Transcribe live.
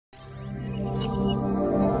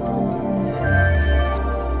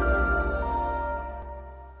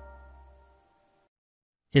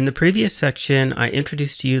In the previous section, I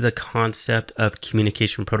introduced to you the concept of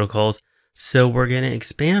communication protocols. So we're going to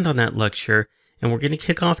expand on that lecture, and we're going to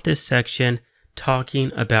kick off this section talking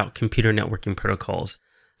about computer networking protocols.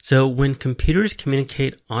 So when computers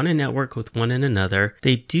communicate on a network with one another,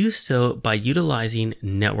 they do so by utilizing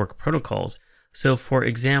network protocols. So for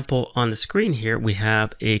example, on the screen here, we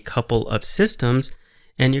have a couple of systems,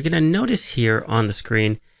 and you're going to notice here on the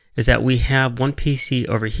screen is that we have one PC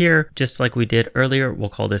over here, just like we did earlier. We'll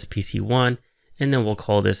call this PC1, and then we'll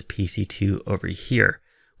call this PC2 over here.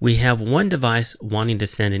 We have one device wanting to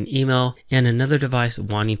send an email and another device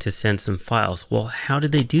wanting to send some files. Well, how do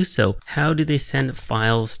they do so? How do they send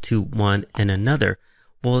files to one and another?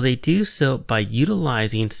 Well, they do so by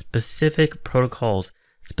utilizing specific protocols,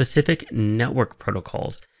 specific network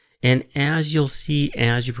protocols. And as you'll see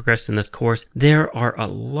as you progress in this course, there are a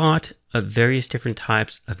lot of various different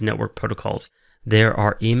types of network protocols. There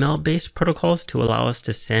are email-based protocols to allow us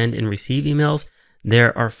to send and receive emails.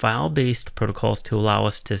 There are file-based protocols to allow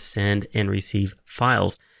us to send and receive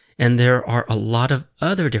files. And there are a lot of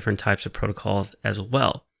other different types of protocols as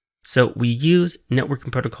well. So we use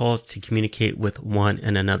networking protocols to communicate with one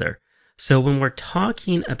and another. So when we're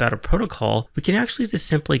talking about a protocol, we can actually just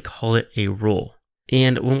simply call it a rule.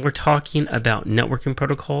 And when we're talking about networking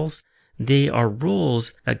protocols, they are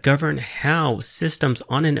rules that govern how systems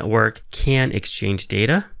on a network can exchange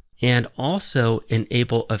data and also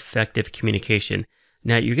enable effective communication.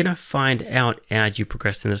 Now, you're going to find out as you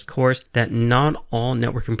progress in this course that not all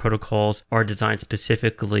networking protocols are designed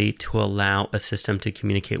specifically to allow a system to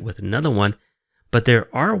communicate with another one, but there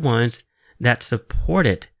are ones that support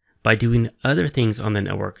it by doing other things on the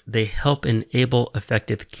network. They help enable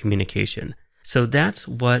effective communication. So that's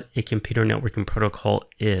what a computer networking protocol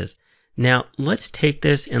is. Now, let's take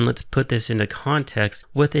this and let's put this into context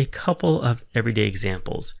with a couple of everyday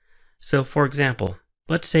examples. So for example,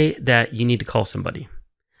 let's say that you need to call somebody.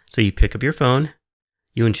 So you pick up your phone,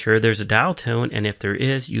 you ensure there's a dial tone, and if there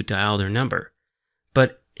is, you dial their number.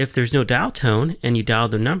 But if there's no dial tone and you dial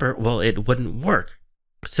their number, well, it wouldn't work.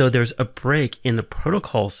 So there's a break in the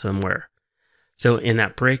protocol somewhere. So in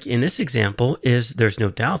that break in this example is there's no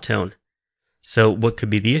dial tone. So what could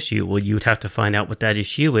be the issue? Well, you would have to find out what that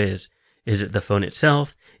issue is. Is it the phone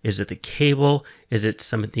itself? Is it the cable? Is it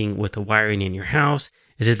something with the wiring in your house?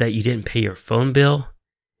 Is it that you didn't pay your phone bill?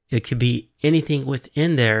 It could be anything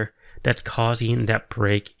within there that's causing that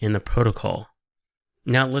break in the protocol.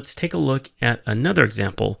 Now let's take a look at another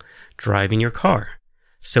example, driving your car.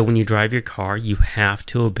 So when you drive your car, you have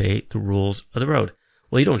to obey the rules of the road.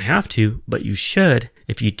 Well, you don't have to, but you should.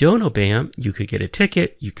 If you don't obey them, you could get a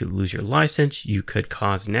ticket, you could lose your license, you could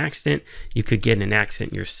cause an accident, you could get in an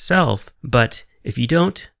accident yourself. But if you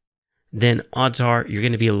don't, then odds are you're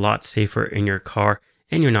going to be a lot safer in your car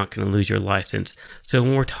and you're not going to lose your license. So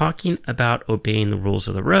when we're talking about obeying the rules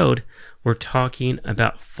of the road, we're talking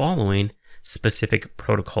about following specific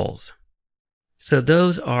protocols. So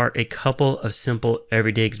those are a couple of simple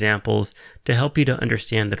everyday examples to help you to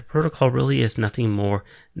understand that a protocol really is nothing more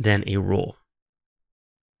than a rule.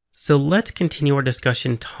 So let's continue our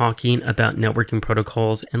discussion talking about networking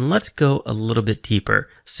protocols, and let's go a little bit deeper.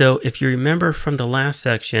 So if you remember from the last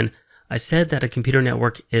section, I said that a computer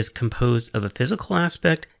network is composed of a physical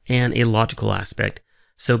aspect and a logical aspect.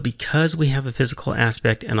 So because we have a physical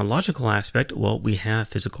aspect and a logical aspect, well, we have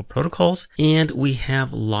physical protocols and we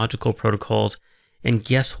have logical protocols. And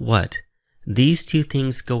guess what? These two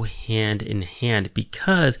things go hand in hand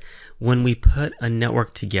because when we put a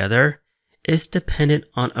network together, it's dependent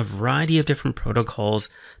on a variety of different protocols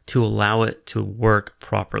to allow it to work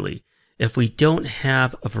properly. If we don't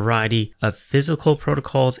have a variety of physical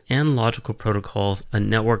protocols and logical protocols, a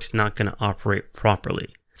network's not going to operate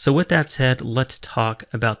properly. So with that said, let's talk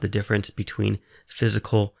about the difference between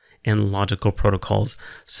physical and logical protocols.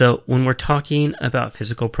 So when we're talking about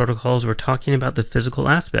physical protocols, we're talking about the physical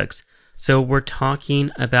aspects. So we're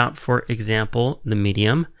talking about, for example, the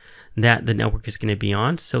medium that the network is going to be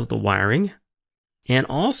on, so the wiring, and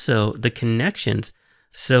also the connections,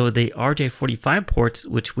 so the RJ45 ports,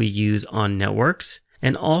 which we use on networks,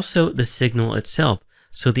 and also the signal itself,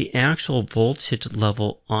 so the actual voltage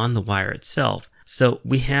level on the wire itself. So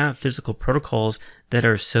we have physical protocols that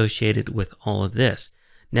are associated with all of this.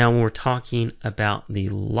 Now, when we're talking about the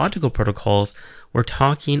logical protocols, we're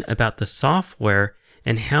talking about the software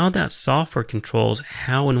and how that software controls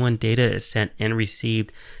how and when data is sent and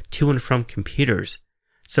received to and from computers,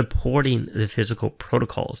 supporting the physical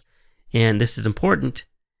protocols. And this is important,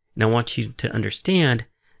 and I want you to understand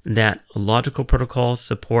that logical protocols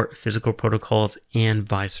support physical protocols and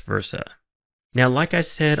vice versa. Now, like I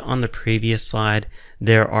said on the previous slide,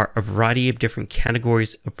 there are a variety of different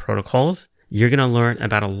categories of protocols. You're going to learn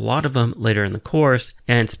about a lot of them later in the course,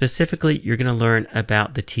 and specifically, you're going to learn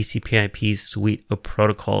about the TCP/IP suite of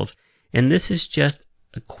protocols. And this is just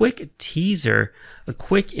a quick teaser, a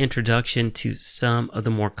quick introduction to some of the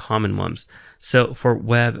more common ones. So for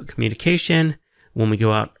web communication, when we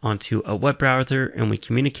go out onto a web browser and we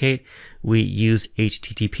communicate, we use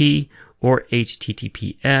HTTP or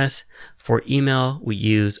HTTPS. For email, we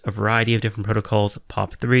use a variety of different protocols,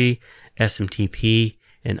 POP3, SMTP,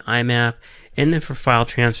 and IMAP. And then for file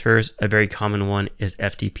transfers, a very common one is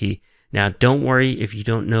FTP. Now, don't worry if you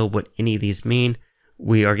don't know what any of these mean.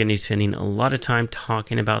 We are going to be spending a lot of time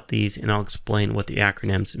talking about these, and I'll explain what the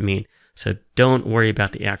acronyms mean. So don't worry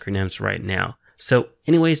about the acronyms right now. So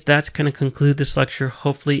anyways, that's going to conclude this lecture.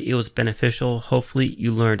 Hopefully it was beneficial. Hopefully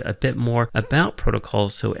you learned a bit more about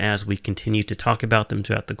protocols. So as we continue to talk about them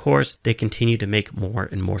throughout the course, they continue to make more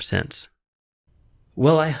and more sense.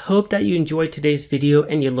 Well, I hope that you enjoyed today's video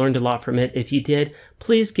and you learned a lot from it. If you did,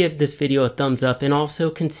 please give this video a thumbs up and also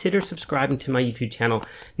consider subscribing to my YouTube channel.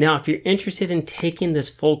 Now, if you're interested in taking this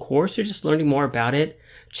full course or just learning more about it,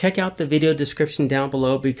 check out the video description down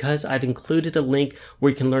below because I've included a link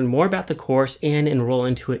where you can learn more about the course and enroll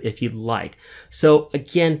into it if you'd like. So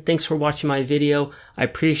again, thanks for watching my video. I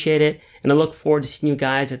appreciate it and I look forward to seeing you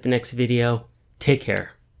guys at the next video. Take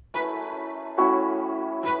care.